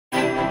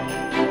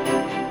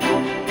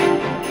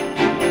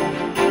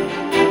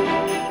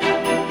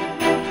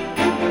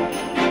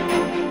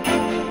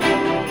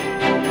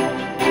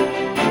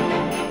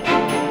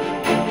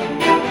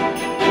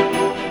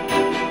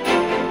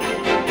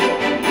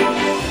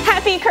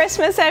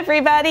Christmas,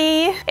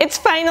 everybody! It's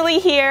finally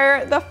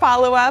here, the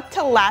follow-up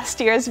to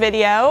last year's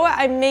video.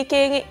 I'm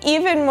making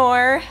even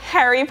more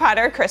Harry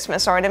Potter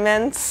Christmas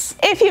ornaments.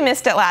 If you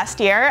missed it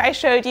last year, I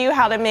showed you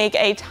how to make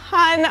a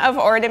ton of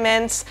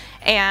ornaments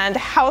and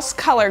house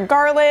color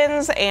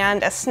garlands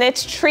and a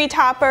snitch tree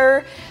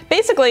topper.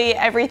 Basically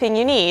everything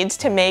you need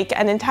to make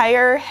an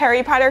entire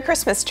Harry Potter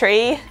Christmas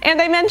tree.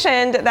 And I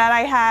mentioned that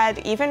I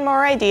had even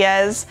more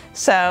ideas,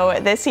 so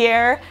this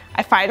year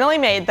I finally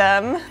made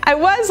them. I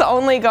was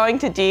only going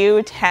to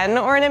do 10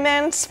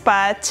 ornaments,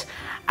 but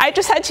I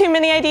just had too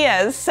many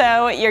ideas,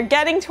 so you're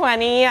getting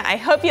 20. I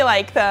hope you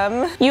like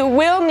them. You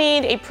will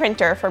need a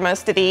printer for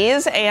most of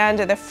these, and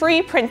the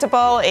free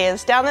printable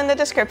is down in the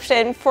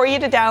description for you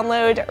to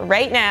download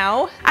right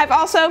now. I've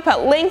also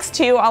put links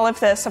to all of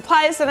the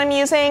supplies that I'm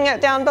using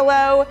down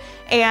below,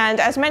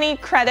 and as many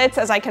credits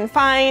as I can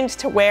find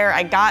to where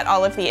I got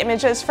all of the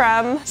images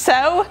from.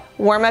 So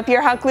warm up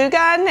your hot glue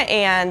gun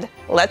and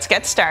let's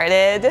get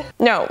started.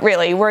 No,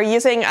 really, we're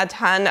using a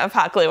ton of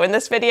hot glue in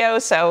this video,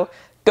 so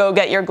go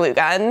get your glue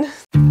gun.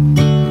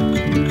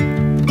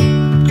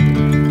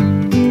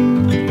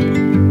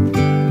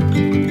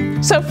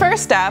 So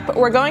first up,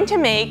 we're going to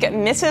make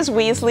Mrs.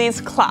 Weasley's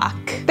clock.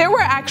 There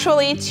were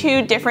actually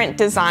two different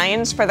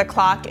designs for the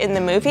clock in the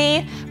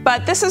movie,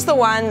 but this is the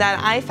one that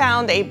I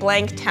found a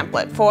blank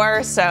template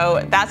for,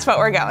 so that's what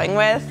we're going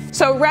with.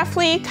 So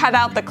roughly cut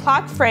out the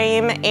clock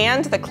frame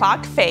and the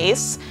clock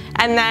face,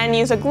 and then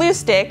use a glue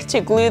stick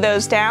to glue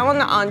those down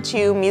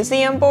onto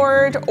museum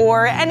board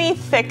or any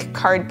thick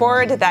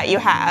cardboard that you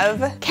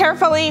have.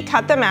 Carefully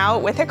cut them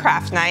out with a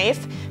craft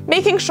knife,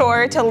 making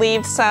sure to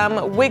leave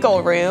some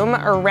wiggle room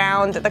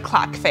around the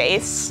clock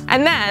face.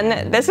 And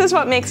then, this is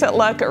what makes it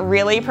look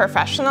really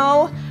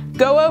professional.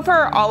 Go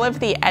over all of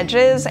the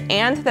edges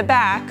and the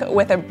back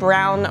with a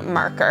brown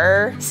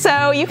marker.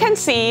 So you can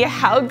see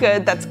how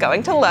good that's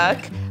going to look,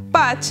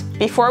 but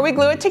before we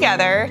glue it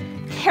together,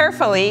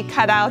 carefully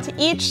cut out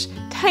each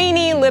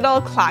tiny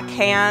little clock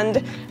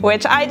hand,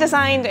 which I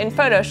designed in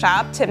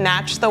Photoshop to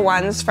match the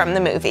ones from the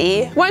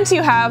movie. Once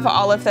you have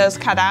all of those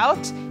cut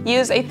out,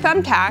 use a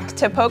thumbtack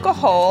to poke a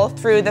hole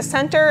through the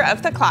center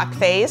of the clock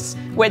face,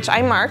 which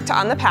I marked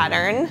on the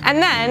pattern,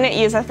 and then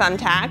use a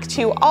thumbtack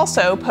to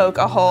also poke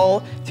a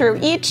hole through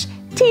each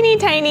teeny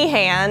tiny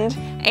hand,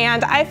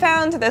 and I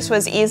found this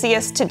was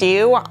easiest to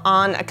do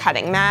on a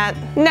cutting mat.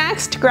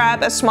 Next,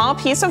 grab a small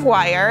piece of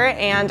wire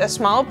and a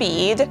small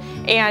bead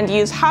and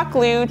use hot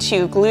glue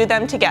to glue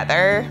them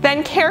together.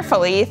 Then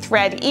carefully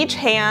thread each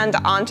hand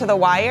onto the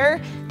wire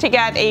to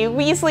get a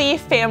Weasley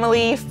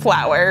family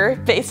flower,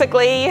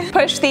 basically.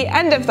 Push the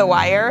end of the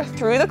wire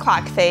through the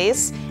clock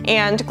face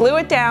and glue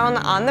it down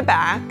on the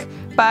back.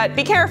 But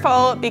be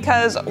careful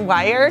because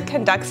wire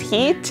conducts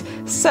heat,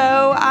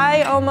 so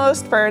I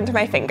almost burned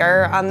my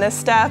finger on this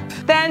step.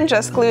 Then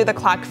just glue the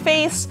clock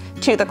face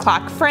to the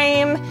clock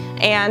frame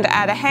and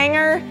add a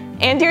hanger,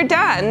 and you're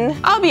done.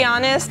 I'll be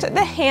honest,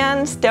 the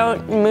hands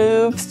don't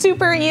move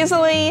super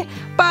easily,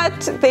 but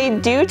they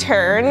do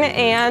turn,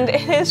 and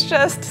it is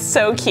just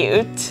so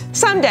cute.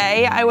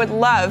 Someday, I would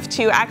love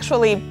to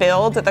actually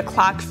build the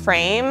clock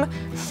frame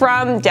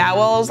from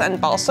dowels and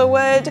balsa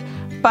wood,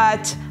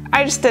 but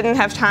I just didn't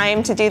have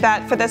time to do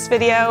that for this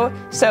video,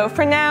 so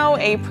for now,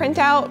 a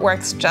printout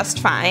works just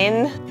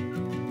fine.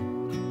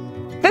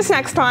 This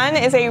next one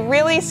is a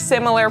really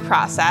similar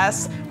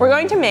process. We're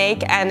going to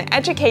make an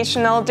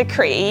educational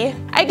decree.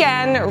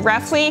 Again,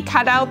 roughly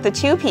cut out the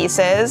two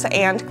pieces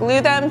and glue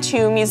them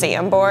to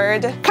museum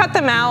board. Cut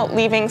them out,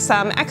 leaving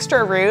some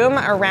extra room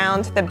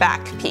around the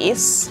back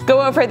piece.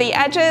 Go over the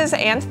edges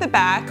and the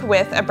back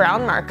with a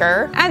brown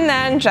marker, and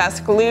then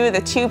just glue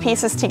the two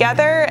pieces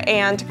together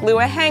and glue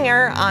a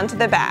hanger onto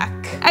the back.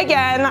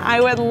 Again,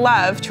 I would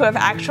love to have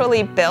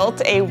actually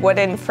built a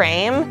wooden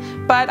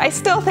frame, but I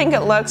still think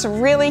it looks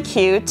really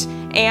cute,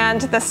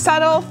 and the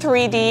subtle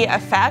 3D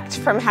effect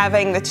from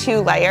having the two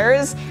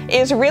layers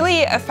is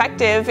really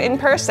effective in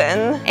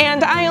person.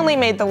 And I only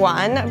made the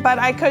one, but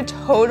I could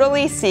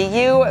totally see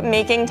you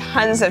making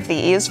tons of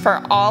these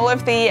for all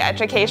of the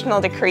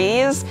educational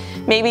decrees,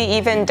 maybe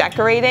even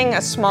decorating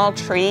a small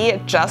tree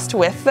just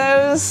with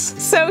those.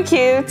 So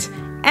cute!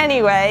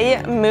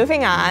 Anyway,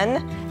 moving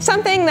on.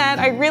 Something that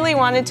I really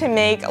wanted to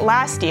make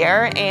last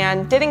year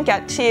and didn't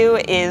get to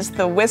is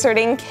the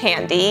wizarding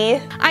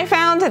candy. I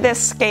found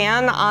this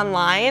scan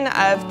online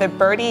of the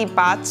Bertie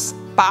Bott's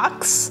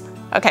box.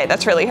 Okay,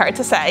 that's really hard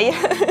to say.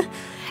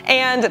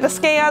 And the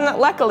scan,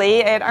 luckily,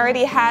 it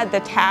already had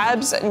the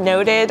tabs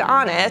noted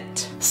on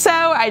it. So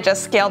I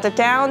just scaled it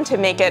down to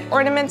make it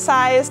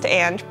ornament-sized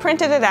and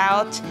printed it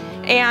out.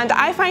 And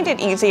I find it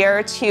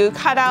easier to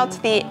cut out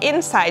the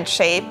inside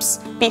shapes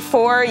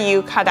before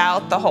you cut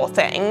out the whole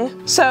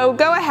thing. So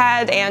go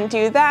ahead and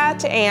do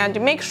that, and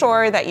make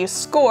sure that you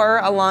score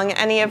along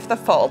any of the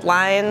fold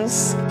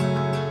lines.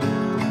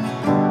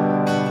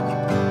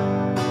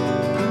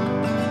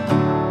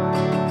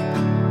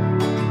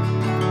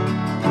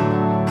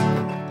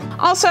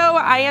 Also,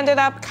 I ended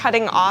up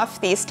cutting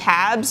off these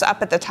tabs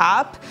up at the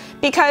top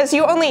because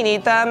you only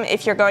need them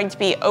if you're going to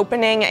be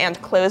opening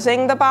and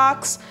closing the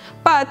box,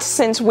 but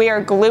since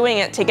we're gluing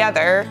it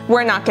together,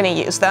 we're not going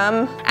to use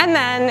them. And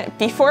then,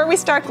 before we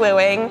start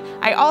gluing,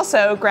 I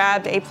also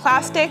grabbed a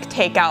plastic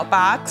takeout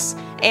box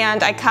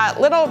and I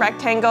cut little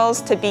rectangles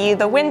to be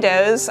the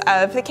windows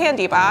of the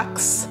candy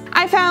box.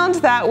 I found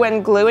that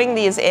when gluing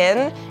these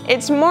in,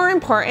 it's more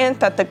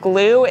important that the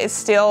glue is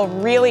still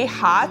really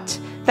hot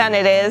than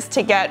it is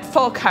to get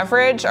full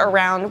coverage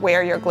around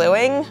where you're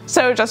gluing.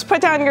 So just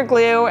put down your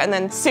glue and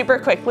then super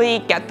quickly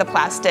get the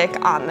plastic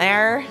on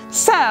there.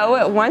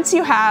 So once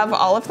you have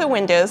all of the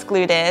windows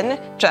glued in,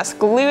 just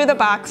glue the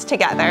box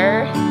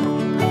together.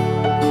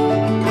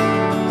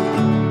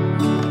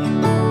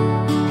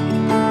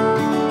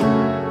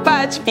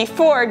 But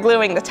before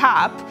gluing the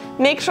top,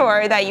 make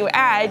sure that you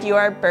add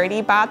your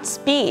Birdie Bots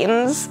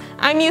beans.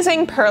 I'm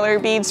using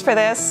perler beads for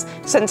this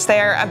since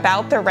they're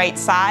about the right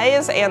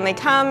size and they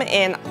come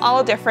in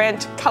all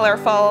different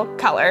colorful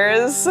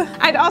colors.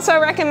 I'd also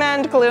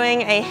recommend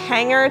gluing a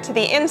hanger to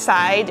the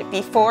inside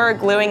before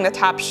gluing the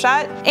top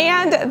shut.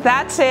 And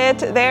that's it.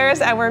 There's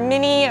our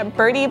mini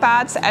Birdie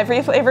Bots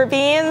Every Flavor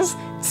beans.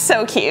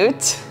 So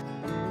cute.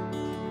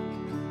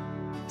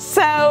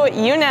 So,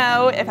 you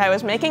know, if I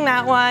was making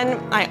that one,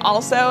 I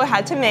also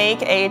had to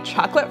make a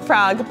chocolate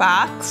frog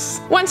box.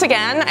 Once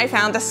again, I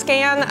found a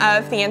scan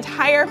of the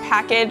entire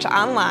package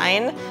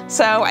online,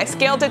 so I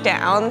scaled it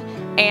down.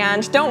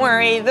 And don't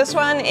worry, this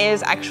one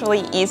is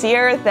actually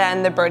easier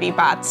than the Birdie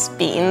Bots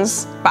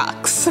beans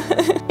box.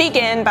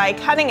 Begin by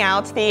cutting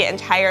out the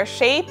entire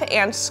shape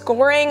and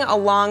scoring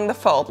along the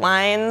fold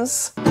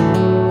lines.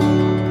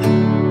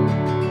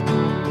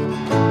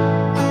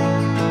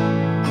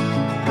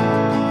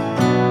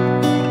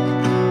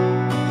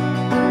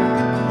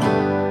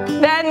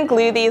 Then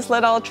glue these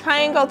little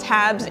triangle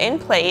tabs in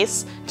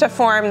place to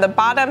form the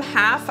bottom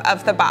half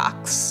of the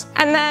box.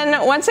 And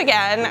then once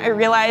again, I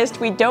realized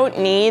we don't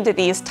need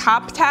these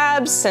top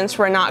tabs since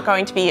we're not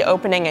going to be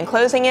opening and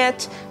closing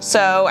it,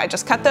 so I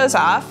just cut those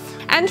off.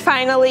 And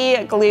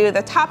finally, glue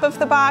the top of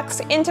the box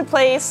into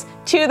place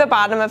to the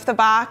bottom of the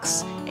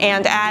box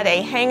and add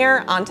a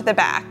hanger onto the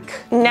back.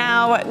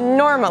 Now,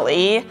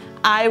 normally,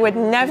 I would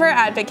never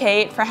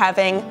advocate for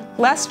having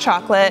less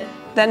chocolate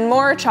than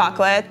more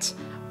chocolate,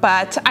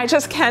 but I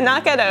just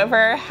cannot get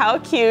over how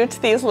cute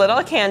these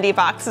little candy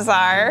boxes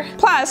are.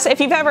 Plus,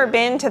 if you've ever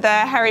been to the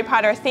Harry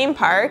Potter theme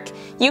park,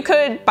 you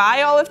could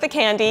buy all of the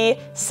candy,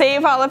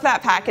 save all of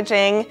that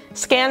packaging,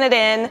 scan it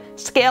in,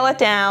 scale it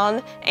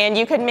down, and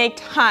you could make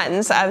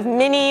tons of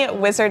mini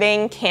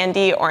wizarding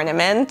candy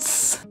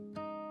ornaments.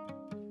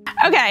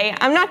 Okay,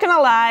 I'm not gonna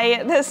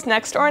lie, this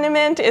next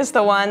ornament is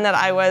the one that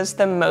I was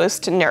the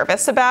most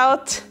nervous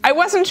about. I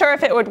wasn't sure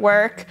if it would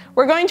work.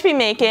 We're going to be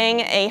making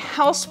a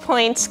house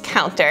points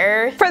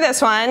counter. For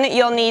this one,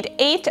 you'll need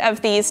 8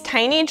 of these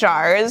tiny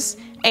jars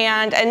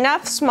and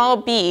enough small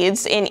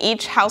beads in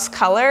each house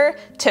color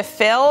to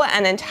fill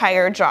an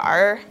entire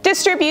jar.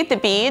 Distribute the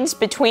beads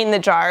between the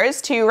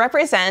jars to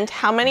represent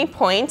how many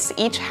points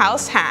each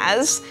house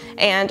has,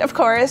 and of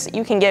course,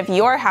 you can give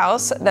your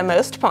house the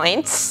most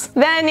points.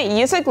 Then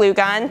use a glue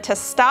gun to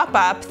stop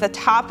up the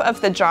top of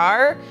the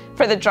jar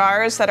for the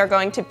jars that are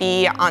going to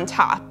be on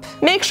top.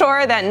 Make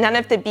sure that none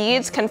of the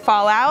beads can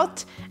fall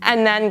out,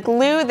 and then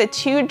glue the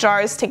 2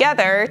 jars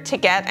together to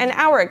get an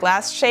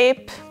hourglass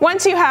shape.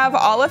 Once you have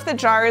all of the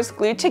jars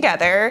glued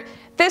together,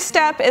 this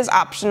step is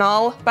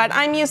optional, but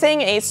I'm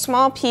using a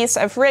small piece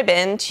of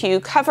ribbon to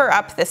cover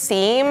up the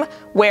seam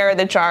where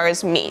the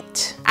jars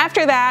meet.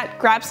 After that,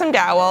 grab some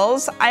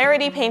dowels. I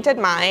already painted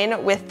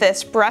mine with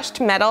this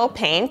brushed metal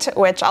paint,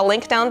 which I'll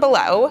link down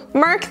below.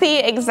 Mark the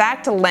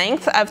exact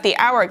length of the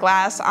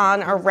hourglass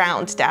on a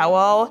round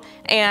dowel,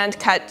 and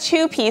cut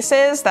 2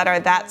 pieces that are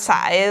that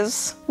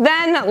size.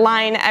 Then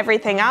line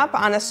everything up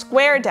on a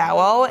square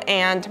dowel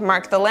and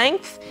mark the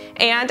length,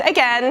 and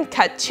again,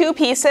 cut 2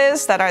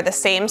 pieces that are the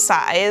same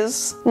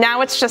size.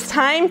 Now it's just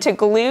time to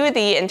glue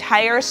the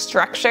entire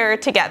structure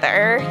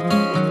together.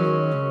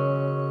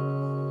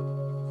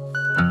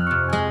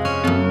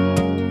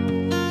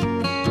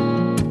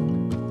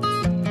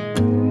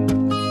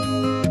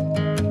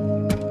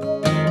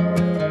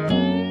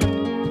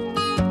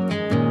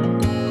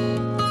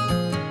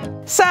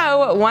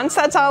 So once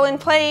that's all in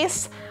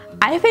place,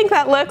 I think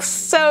that looks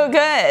so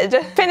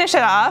good. Finish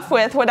it off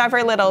with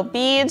whatever little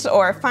beads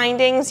or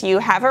findings you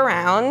have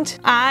around.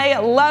 I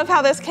love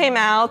how this came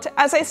out.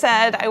 As I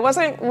said, I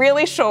wasn't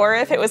really sure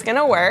if it was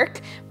gonna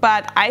work,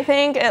 but I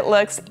think it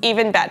looks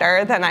even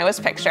better than I was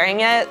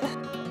picturing it.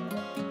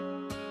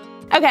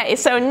 Okay,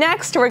 so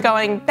next we're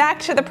going back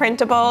to the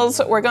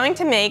printables. We're going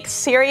to make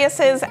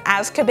Sirius's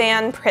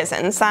Azkaban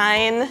prison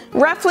sign.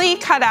 Roughly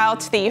cut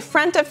out the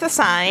front of the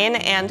sign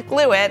and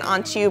glue it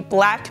onto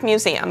black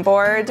museum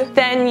board.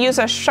 Then use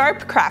a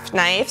sharp craft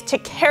knife to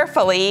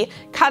carefully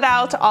cut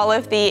out all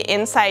of the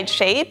inside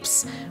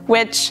shapes,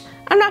 which,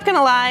 I'm not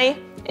gonna lie,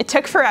 It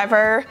took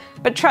forever,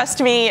 but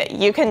trust me,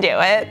 you can do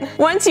it.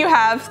 Once you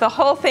have the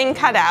whole thing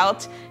cut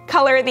out,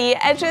 color the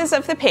edges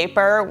of the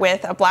paper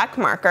with a black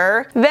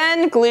marker,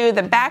 then glue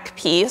the back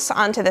piece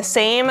onto the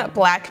same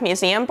black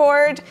museum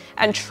board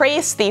and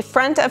trace the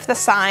front of the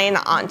sign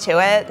onto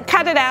it.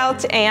 Cut it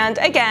out and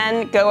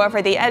again, go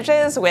over the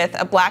edges with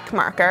a black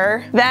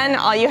marker. Then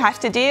all you have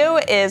to do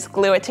is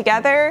glue it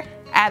together,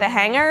 add a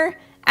hanger,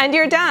 and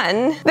you're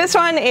done. This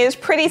one is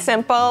pretty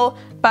simple,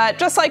 but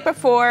just like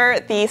before,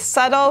 the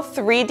subtle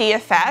 3D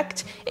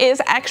effect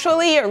is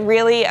actually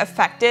really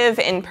effective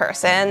in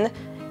person,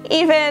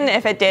 even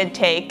if it did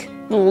take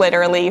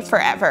literally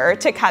forever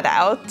to cut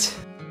out.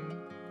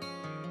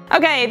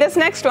 Okay, this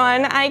next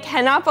one I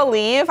cannot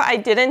believe I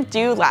didn't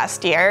do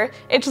last year.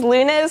 It's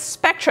Luna's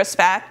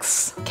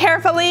Spectrospecs.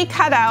 Carefully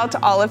cut out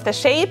all of the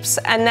shapes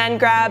and then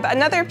grab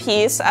another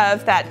piece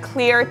of that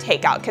clear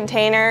takeout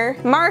container.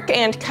 Mark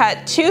and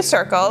cut 2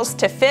 circles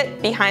to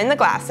fit behind the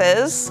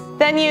glasses.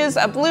 Then use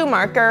a blue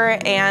marker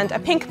and a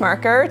pink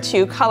marker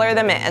to color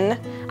them in.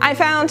 I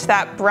found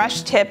that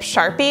brush tip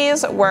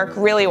Sharpies work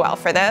really well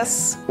for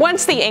this.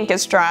 Once the ink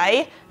is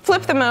dry,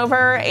 flip them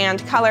over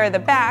and color the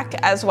back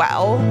as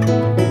well.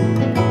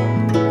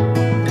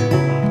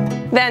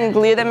 Then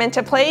glue them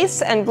into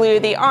place and glue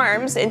the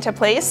arms into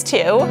place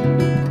too.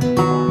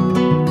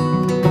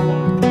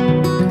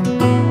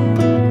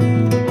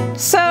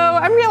 So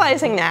I'm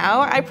realizing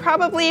now I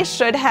probably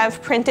should have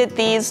printed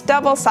these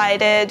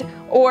double-sided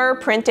or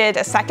printed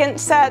a second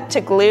set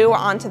to glue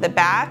onto the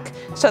back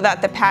so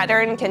that the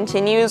pattern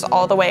continues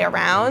all the way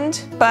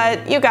around.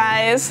 But you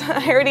guys,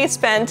 I already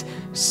spent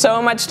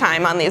so much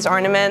time on these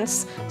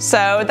ornaments,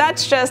 so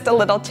that's just a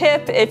little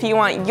tip if you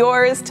want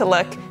yours to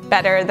look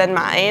better than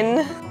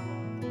mine.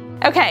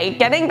 Okay,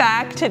 getting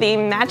back to the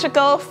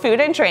magical food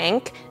and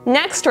drink,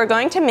 next we're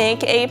going to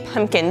make a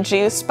pumpkin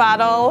juice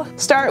bottle.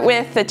 Start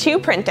with the 2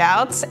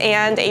 printouts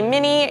and a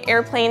mini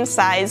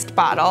airplane-sized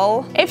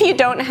bottle. If you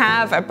don't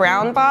have a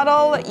brown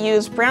bottle,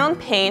 use brown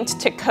paint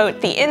to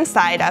coat the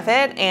inside of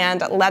it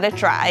and let it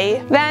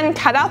dry. Then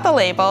cut out the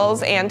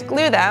labels and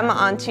glue them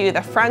onto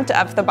the front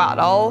of the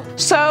bottle.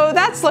 So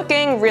that's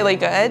looking really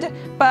good,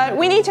 but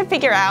we need to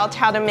figure out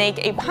how to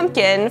make a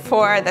pumpkin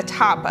for the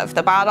top of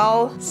the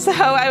bottle. So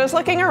I was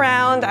looking around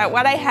at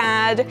what I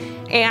had,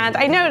 and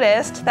I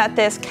noticed that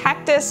this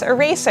cactus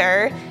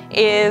eraser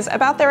is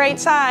about the right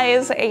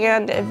size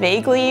and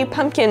vaguely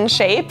pumpkin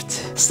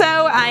shaped. So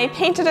I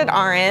painted it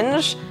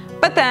orange,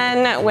 but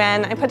then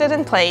when I put it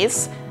in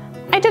place,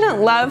 I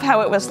didn't love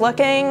how it was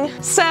looking.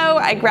 So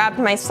I grabbed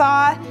my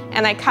saw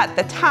and I cut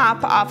the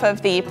top off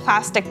of the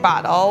plastic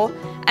bottle.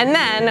 And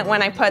then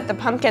when I put the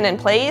pumpkin in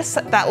place,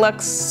 that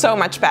looks so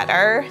much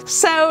better.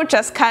 So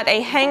just cut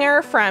a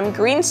hanger from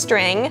green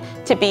string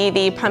to be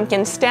the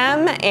pumpkin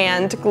stem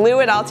and glue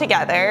it all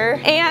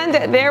together.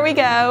 And there we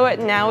go.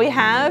 Now we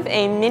have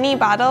a mini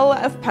bottle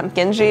of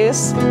pumpkin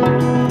juice.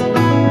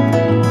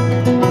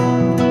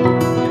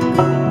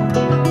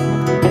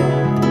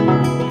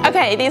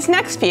 Okay, these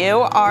next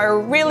few are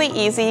really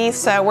easy,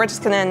 so we're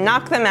just gonna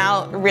knock them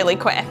out really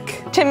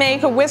quick. To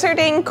make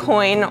wizarding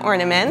coin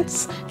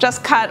ornaments,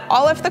 just cut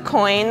all of the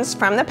coins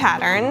from the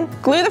pattern,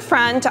 glue the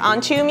front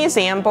onto a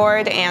museum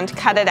board and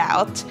cut it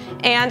out.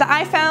 And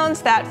I found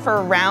that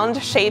for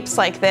round shapes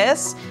like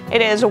this,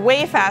 it is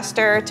way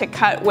faster to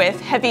cut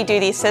with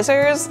heavy-duty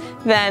scissors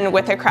than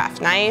with a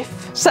craft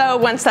knife. So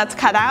once that's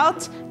cut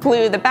out,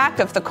 glue the back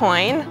of the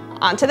coin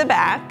onto the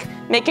back,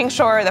 making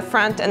sure the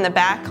front and the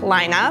back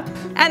line up,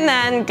 and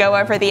then go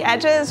over the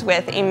edges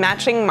with a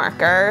matching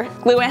marker.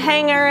 Glue a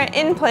hanger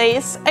in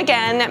place,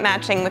 again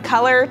matching the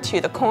color to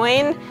the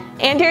coin,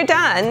 and you're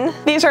done.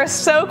 These are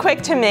so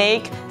quick to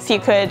make, so you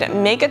could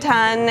make a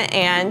ton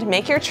and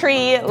make your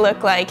tree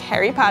look like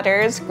Harry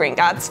Potter's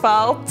Gringotts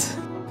Vault.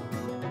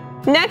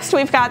 Next,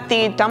 we've got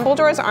the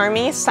Dumbledore's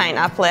Army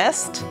sign-up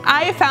list.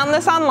 I found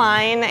this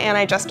online and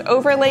I just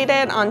overlaid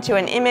it onto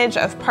an image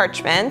of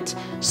parchment,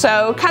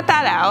 so cut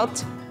that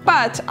out.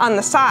 But on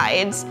the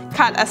sides,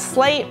 cut a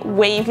slight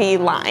wavy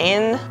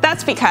line.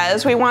 That's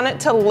because we want it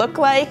to look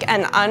like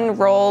an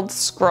unrolled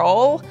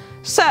scroll.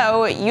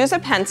 So use a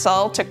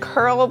pencil to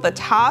curl the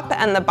top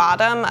and the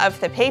bottom of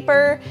the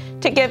paper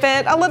to give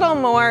it a little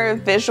more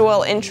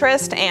visual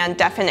interest and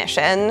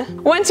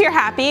definition. Once you're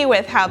happy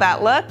with how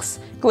that looks,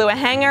 glue a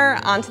hanger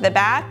onto the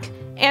back,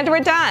 and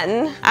we're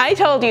done. I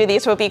told you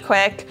these would be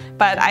quick,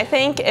 but I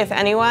think if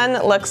anyone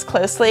looks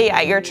closely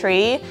at your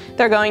tree,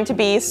 they're going to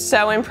be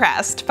so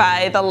impressed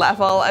by the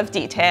level of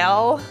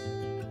detail.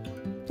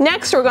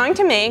 Next, we're going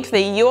to make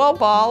the Yule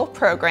Ball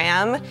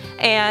program,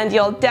 and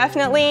you'll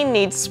definitely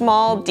need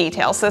small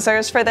detail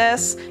scissors for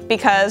this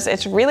because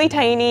it's really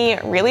tiny,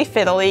 really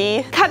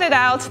fiddly. Cut it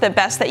out the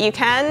best that you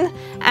can,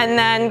 and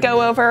then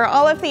go over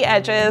all of the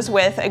edges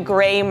with a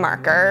gray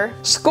marker.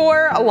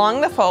 Score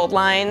along the fold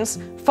lines,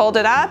 fold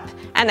it up,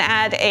 and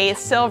add a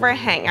silver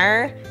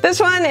hanger. This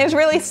one is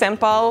really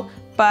simple,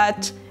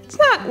 but it's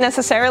not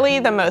necessarily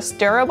the most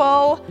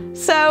durable,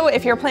 so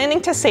if you're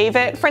planning to save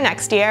it for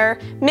next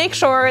year, make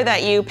sure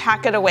that you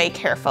pack it away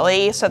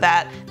carefully so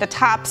that the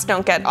tops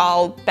don't get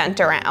all bent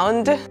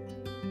around.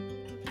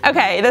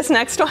 Okay, this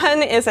next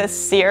one is a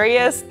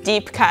serious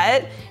deep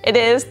cut. It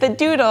is the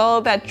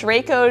doodle that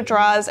Draco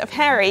draws of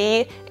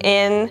Harry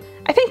in,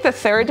 I think, the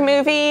third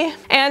movie.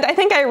 And I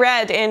think I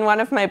read in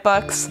one of my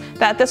books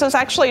that this was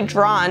actually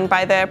drawn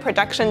by the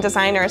production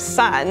designer's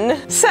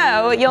son.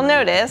 So you'll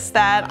notice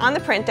that on the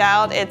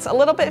printout it's a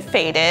little bit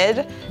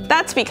faded.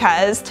 That's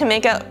because to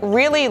make it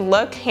really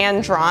look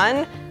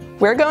hand-drawn,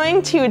 we're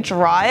going to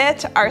draw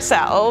it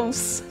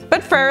ourselves.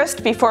 But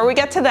first, before we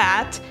get to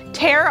that,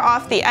 tear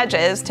off the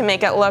edges to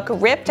make it look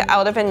ripped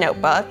out of a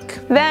notebook.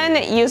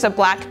 Then use a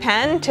black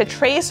pen to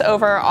trace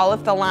over all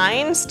of the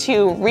lines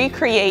to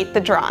recreate the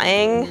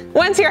drawing.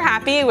 Once you're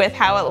happy with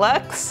how it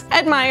looks,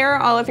 admire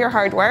all of your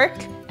hard work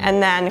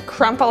and then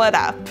crumple it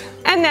up.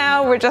 And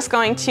now we're just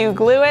going to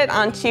glue it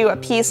onto a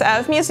piece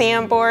of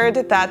museum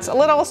board that's a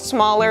little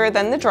smaller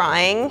than the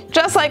drawing,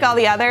 just like all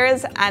the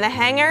others, and a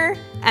hanger,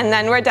 and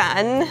then we're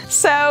done.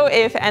 So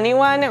if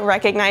anyone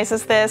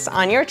recognizes this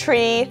on your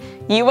tree,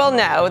 you will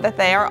know that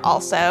they are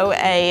also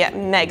a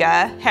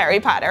mega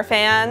Harry Potter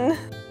fan.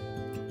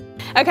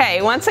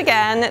 Okay, once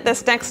again,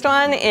 this next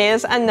one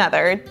is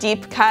another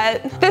deep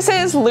cut. This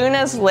is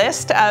Luna's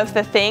list of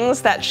the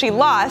things that she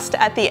lost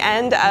at the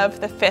end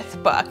of the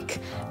 5th book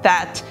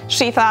that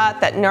she thought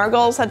that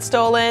Nurgles had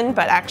stolen,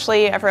 but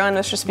actually everyone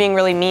was just being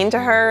really mean to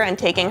her and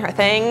taking her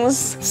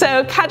things.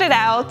 So cut it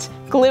out,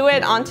 glue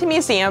it onto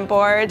museum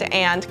board,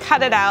 and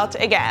cut it out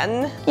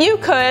again. You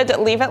could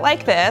leave it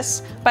like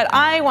this, but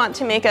I want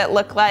to make it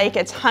look like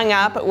it's hung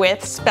up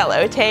with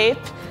Spello tape.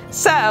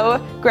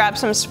 So grab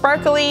some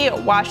sparkly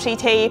washi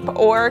tape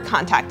or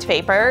contact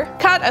paper.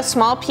 Cut a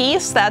small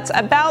piece that's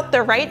about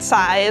the right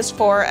size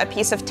for a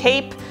piece of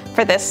tape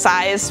for this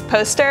size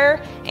poster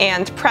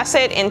and press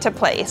it into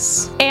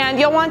place. And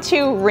you'll want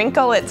to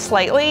wrinkle it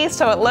slightly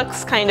so it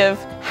looks kind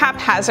of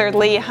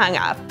haphazardly hung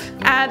up.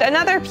 Add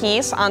another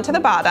piece onto the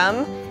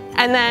bottom,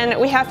 and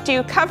then we have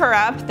to cover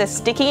up the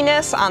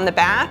stickiness on the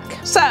back.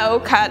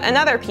 So cut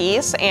another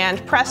piece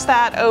and press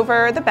that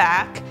over the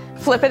back.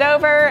 Flip it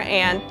over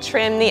and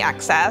trim the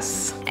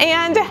excess.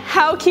 And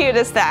how cute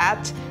is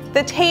that?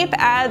 The tape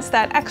adds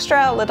that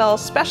extra little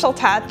special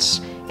touch.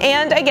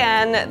 And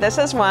again, this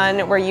is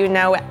one where you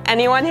know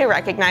anyone who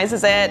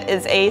recognizes it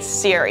is a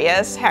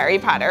serious Harry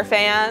Potter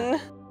fan.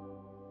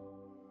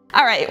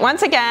 All right,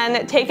 once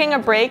again, taking a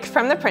break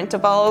from the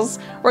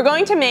printables, we're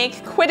going to make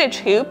Quidditch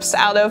hoops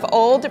out of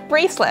old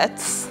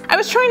bracelets. I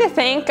was trying to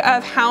think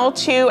of how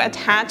to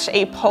attach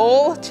a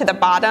pole to the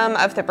bottom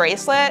of the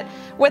bracelet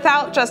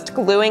without just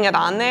gluing it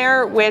on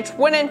there, which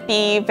wouldn't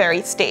be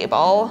very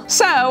stable.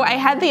 So I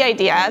had the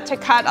idea to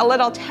cut a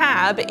little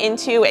tab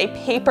into a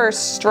paper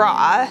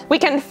straw. We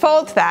can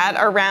fold that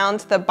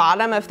around the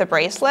bottom of the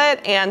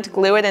bracelet and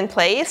glue it in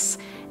place.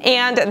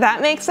 And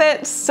that makes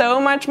it so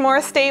much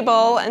more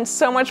stable and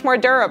so much more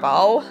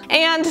durable.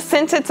 And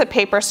since it's a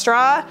paper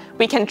straw,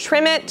 we can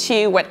trim it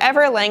to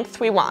whatever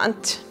length we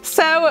want.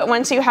 So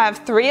once you have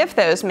 3 of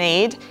those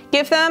made,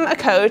 give them a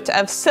coat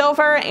of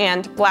silver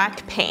and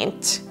black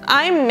paint.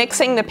 I'm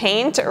mixing the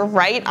paint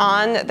right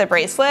on the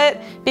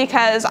bracelet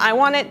because I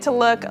want it to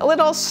look a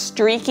little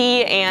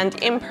streaky and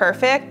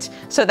imperfect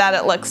so that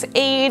it looks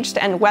aged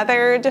and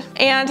weathered.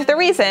 And the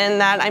reason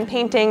that I'm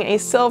painting a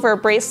silver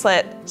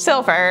bracelet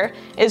silver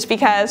is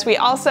because we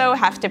also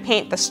have to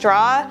paint the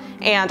straw,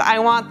 and I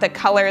want the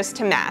colors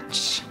to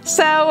match.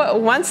 So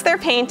once they're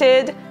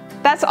painted,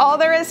 that's all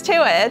there is to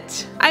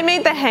it. I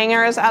made the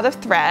hangers out of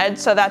thread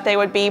so that they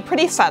would be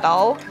pretty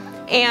subtle.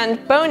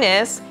 And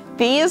bonus,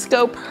 these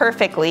go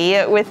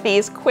perfectly with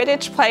these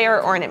Quidditch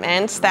player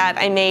ornaments that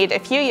I made a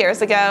few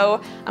years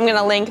ago. I'm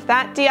gonna link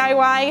that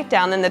DIY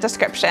down in the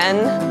description.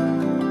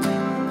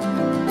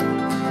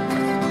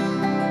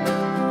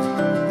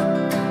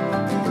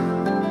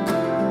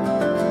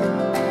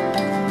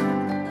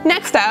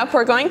 Next up,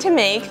 we're going to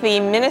make the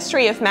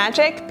Ministry of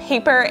Magic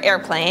paper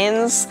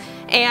airplanes.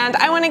 And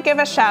I want to give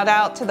a shout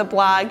out to the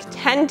blog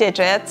 10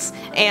 Digits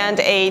and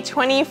a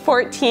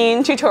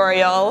 2014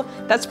 tutorial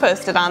that's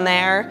posted on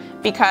there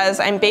because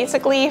I'm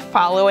basically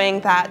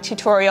following that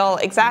tutorial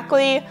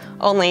exactly,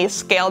 only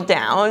scaled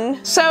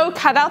down. So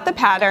cut out the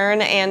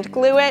pattern and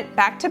glue it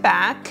back to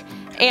back.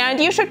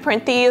 And you should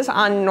print these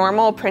on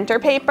normal printer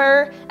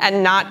paper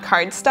and not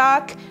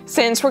cardstock,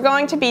 since we're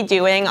going to be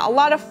doing a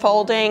lot of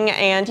folding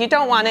and you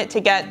don't want it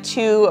to get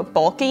too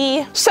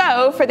bulky.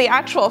 So for the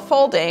actual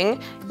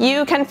folding,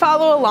 you can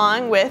follow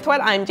along with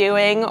what I'm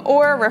doing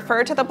or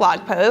refer to the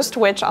blog post,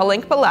 which I'll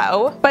link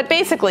below. But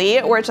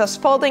basically, we're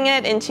just folding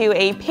it into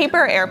a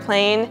paper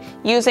airplane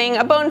using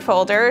a bone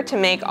folder to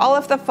make all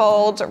of the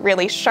folds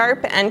really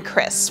sharp and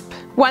crisp.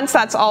 Once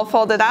that's all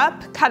folded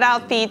up, cut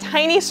out the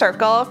tiny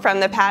circle from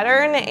the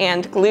pattern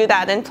and glue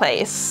that in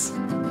place.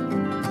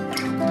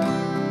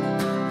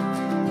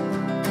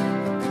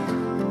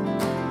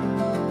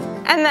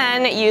 And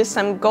then use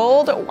some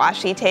gold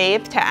washi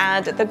tape to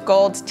add the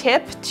gold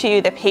tip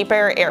to the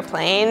paper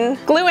airplane.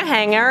 Glue a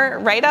hanger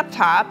right up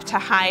top to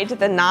hide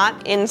the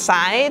knot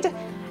inside.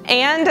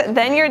 And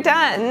then you're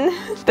done.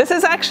 This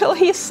is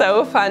actually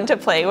so fun to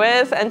play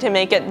with and to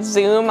make it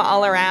zoom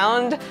all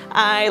around.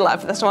 I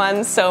love this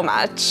one so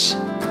much.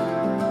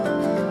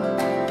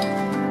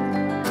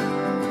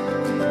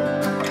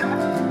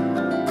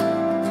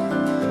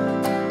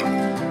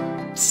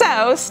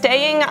 So,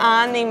 staying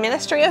on the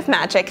Ministry of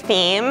Magic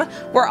theme,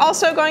 we're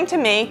also going to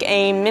make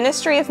a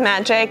Ministry of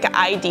Magic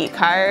ID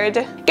card.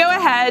 Go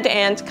ahead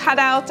and cut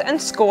out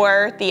and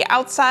score the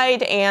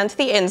outside and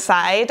the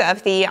inside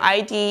of the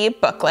ID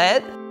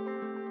booklet.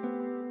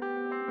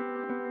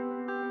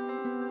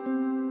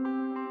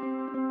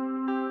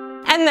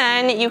 And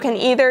then you can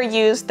either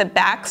use the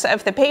backs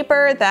of the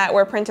paper that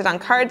were printed on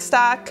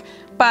cardstock,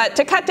 but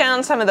to cut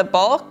down some of the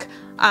bulk,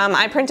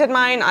 I printed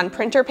mine on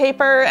printer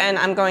paper and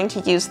I'm going to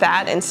use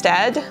that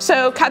instead.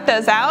 So cut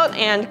those out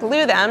and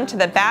glue them to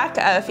the back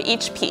of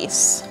each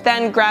piece.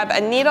 Then grab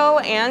a needle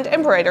and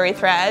embroidery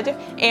thread,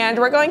 and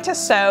we're going to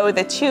sew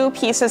the two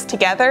pieces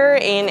together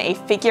in a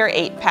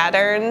figure-8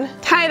 pattern.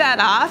 Tie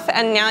that off,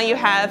 and now you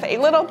have a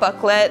little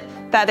booklet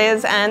that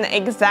is an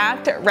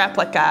exact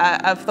replica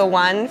of the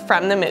one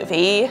from the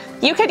movie.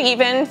 You could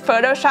even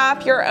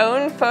Photoshop your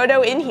own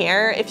photo in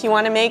here if you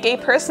want to make a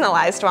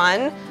personalized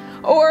one,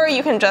 or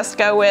you can just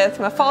go with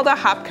Mafalda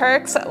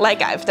Hopkirk's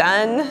like I've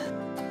done.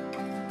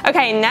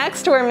 Okay,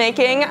 next we're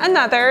making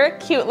another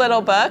cute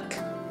little book.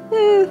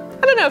 I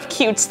don't know if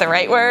cute's the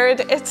right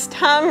word. It's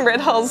Tom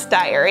Riddle's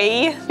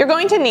diary. You're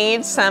going to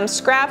need some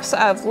scraps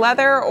of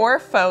leather or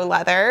faux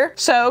leather.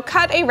 So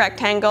cut a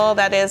rectangle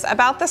that is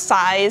about the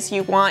size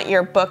you want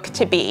your book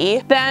to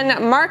be.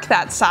 Then mark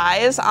that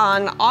size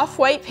on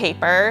off-white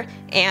paper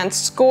and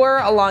score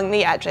along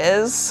the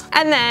edges.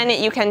 And then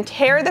you can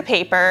tear the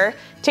paper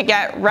to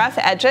get rough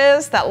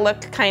edges that look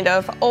kind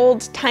of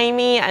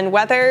old-timey and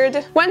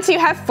weathered. Once you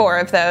have 4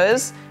 of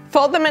those,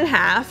 fold them in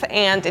half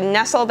and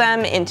nestle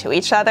them into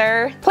each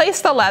other.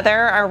 Place the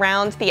leather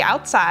around the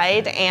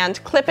outside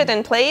and clip it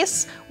in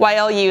place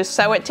while you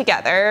sew it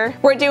together.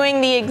 We're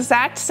doing the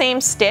exact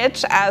same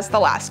stitch as the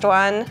last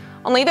one,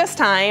 only this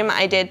time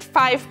I did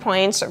 5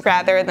 points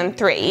rather than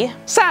 3.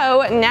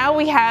 So now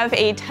we have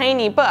a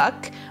tiny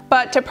book,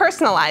 but to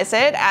personalize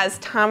it as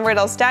Tom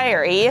Riddle's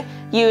diary,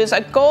 use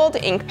a gold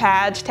ink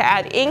pad to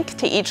add ink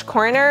to each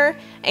corner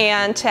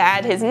and to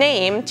add his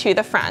name to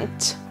the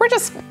front. We're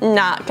just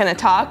not gonna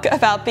talk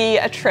about the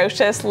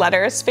atrocious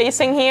letter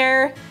spacing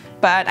here,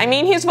 but I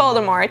mean, he's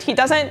Voldemort. He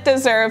doesn't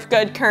deserve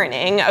good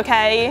kerning,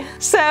 okay?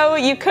 So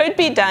you could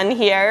be done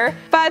here,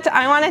 but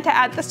I wanted to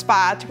add the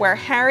spot where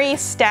Harry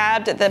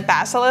stabbed the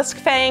basilisk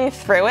fang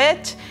through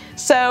it.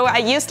 So I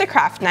used a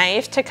craft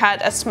knife to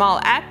cut a small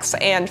X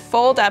and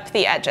fold up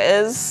the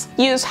edges.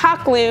 Use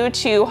hot glue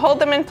to hold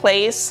them in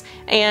place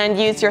and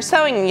use your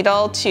sewing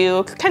needle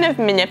to kind of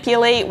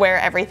manipulate where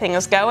everything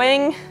is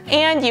going.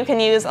 And you can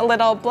use a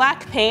little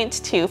black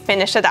paint to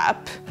finish it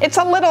up. It's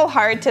a little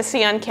hard to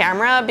see on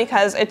camera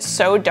because it's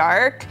so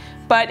dark,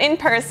 but in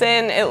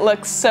person it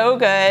looks so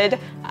good.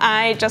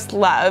 I just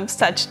love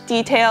such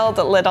detailed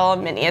little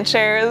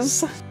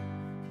miniatures.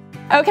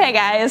 Okay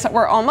guys,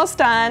 we're almost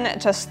done,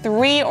 just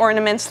 3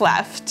 ornaments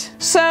left.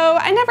 So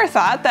I never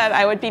thought that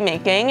I would be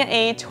making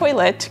a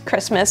toilet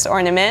Christmas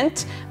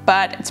ornament,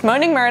 but it's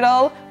Moaning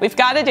Myrtle, we've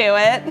got to do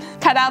it.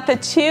 Cut out the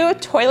 2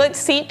 toilet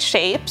seat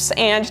shapes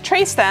and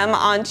trace them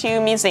onto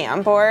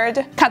museum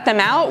board. Cut them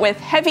out with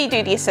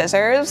heavy-duty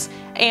scissors,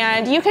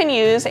 and you can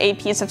use a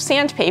piece of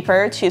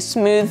sandpaper to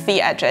smooth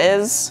the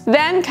edges.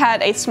 Then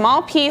cut a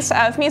small piece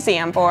of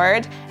museum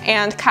board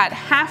and cut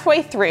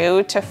halfway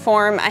through to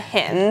form a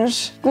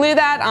hinge. Glue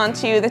that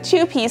onto the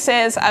 2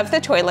 pieces of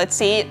the toilet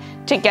seat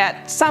to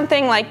get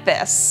something like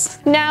this.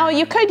 Now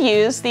you could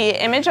use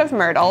the image of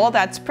Myrtle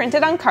that's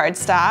printed on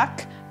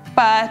cardstock,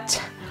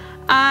 but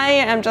I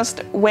am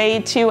just way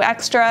too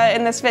extra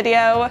in this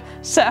video,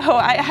 so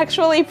I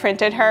actually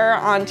printed her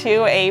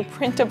onto a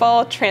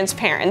printable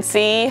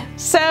transparency.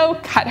 So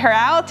cut her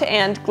out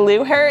and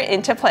glue her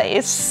into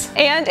place.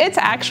 And it's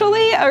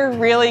actually a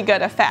really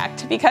good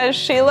effect because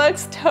she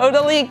looks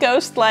totally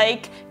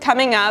ghost-like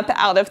coming up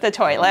out of the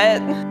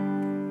toilet.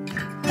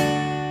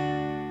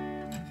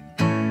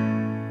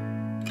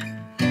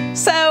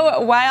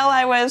 So while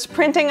I was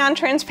printing on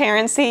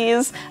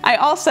transparencies, I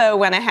also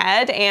went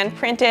ahead and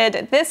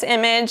printed this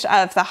image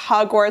of the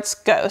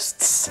Hogwarts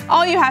ghosts.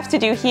 All you have to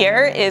do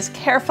here is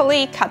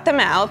carefully cut them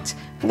out,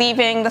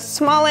 leaving the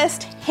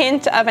smallest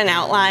hint of an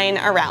outline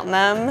around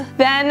them.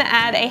 Then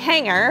add a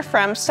hanger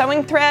from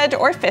sewing thread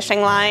or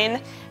fishing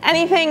line,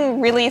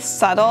 anything really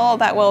subtle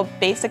that will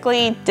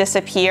basically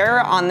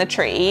disappear on the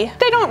tree.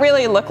 They don't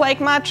really look like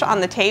much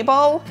on the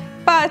table,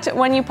 but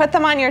when you put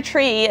them on your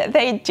tree,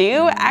 they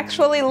do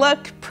actually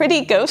look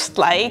pretty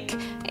ghost-like,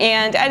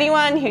 and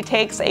anyone who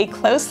takes a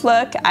close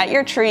look at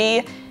your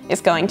tree is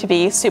going to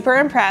be super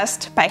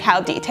impressed by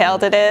how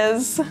detailed it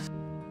is.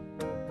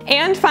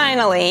 And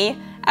finally,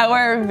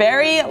 our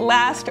very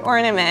last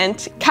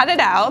ornament. Cut it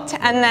out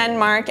and then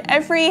mark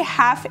every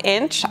 ½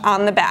 inch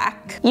on the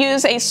back.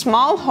 Use a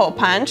small hole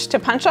punch to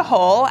punch a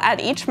hole at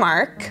each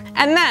mark,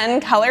 and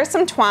then color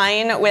some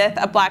twine with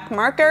a black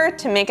marker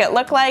to make it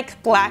look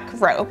like black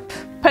rope.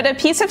 Put a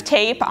piece of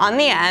tape on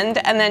the end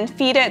and then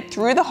feed it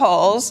through the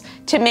holes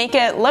to make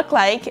it look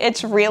like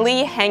it's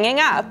really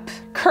hanging up.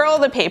 Curl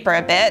the paper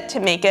a bit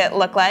to make it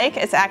look like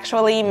it's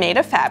actually made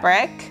of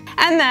fabric.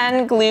 And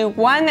then glue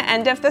one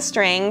end of the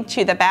string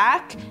to the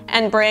back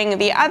and bring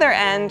the other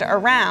end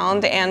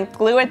around and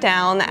glue it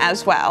down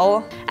as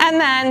well. And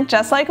then,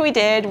 just like we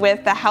did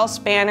with the house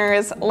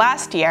banners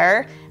last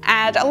year,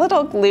 add a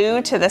little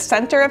glue to the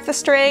center of the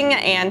string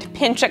and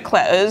pinch it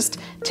closed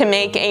to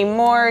make a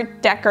more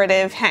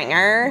decorative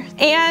hanger.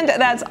 And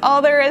that's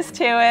all there is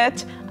to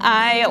it.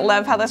 I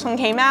love how this one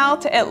came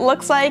out. It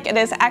looks like it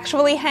is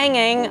actually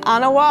hanging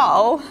on a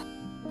wall.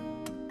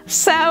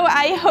 So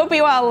I hope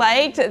you all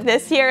liked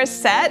this year's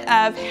set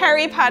of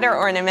Harry Potter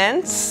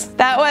ornaments.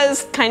 That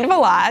was kind of a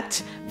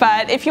lot,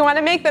 but if you want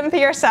to make them for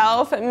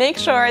yourself, make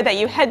sure that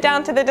you head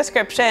down to the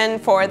description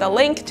for the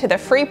link to the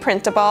free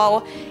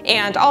printable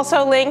and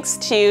also links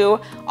to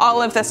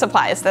all of the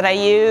supplies that I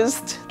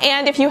used.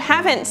 And if you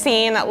haven't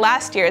seen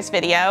last year's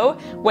video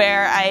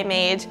where I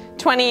made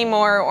 20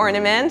 more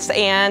ornaments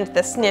and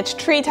the snitch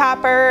tree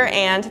topper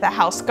and the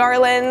house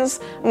garlands,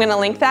 I'm gonna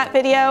link that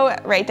video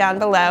right down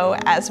below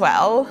as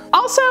well.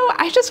 Also,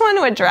 I just want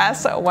to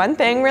address one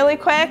thing really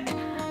quick.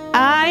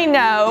 I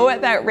know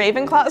that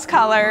Ravenclaw's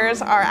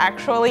colors are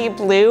actually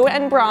blue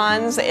and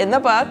bronze in the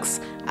books.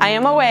 I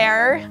am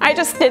aware. I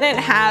just didn't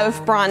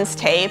have bronze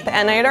tape,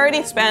 and I had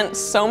already spent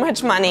so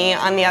much money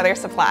on the other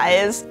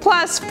supplies.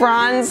 Plus,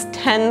 bronze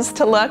tends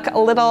to look a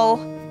little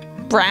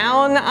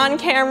brown on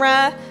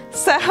camera,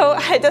 so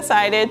I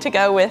decided to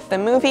go with the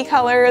movie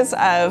colors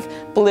of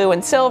blue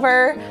and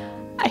silver.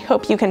 I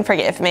hope you can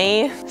forgive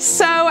me.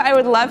 So I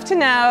would love to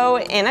know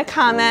in a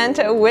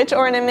comment which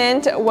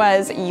ornament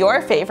was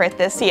your favorite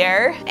this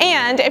year.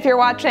 And if you're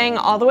watching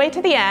all the way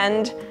to the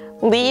end,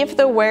 leave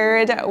the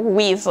word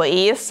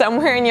Weasley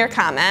somewhere in your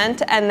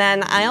comment, and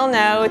then I'll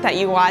know that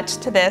you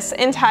watched this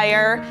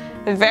entire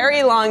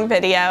very long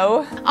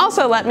video.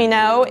 Also, let me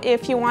know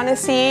if you want to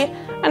see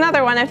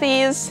another one of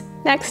these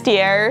next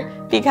year,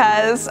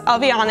 because I'll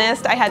be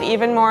honest, I had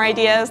even more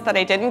ideas that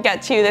I didn't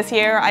get to this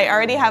year. I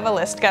already have a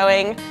list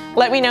going.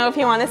 Let me know if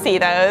you want to see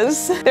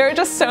those. There are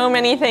just so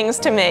many things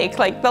to make,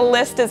 like the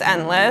list is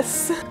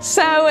endless.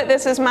 So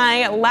this is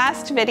my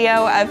last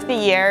video of the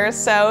year,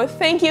 so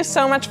thank you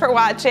so much for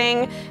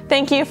watching.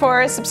 Thank you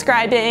for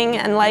subscribing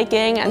and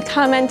liking and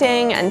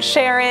commenting and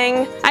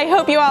sharing. I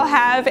hope you all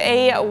have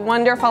a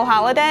wonderful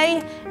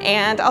holiday,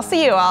 and I'll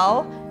see you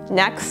all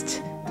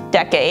next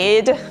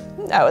decade.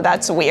 Oh,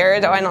 that's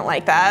weird. Oh, I don't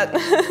like that.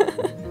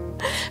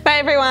 Bye,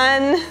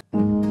 everyone.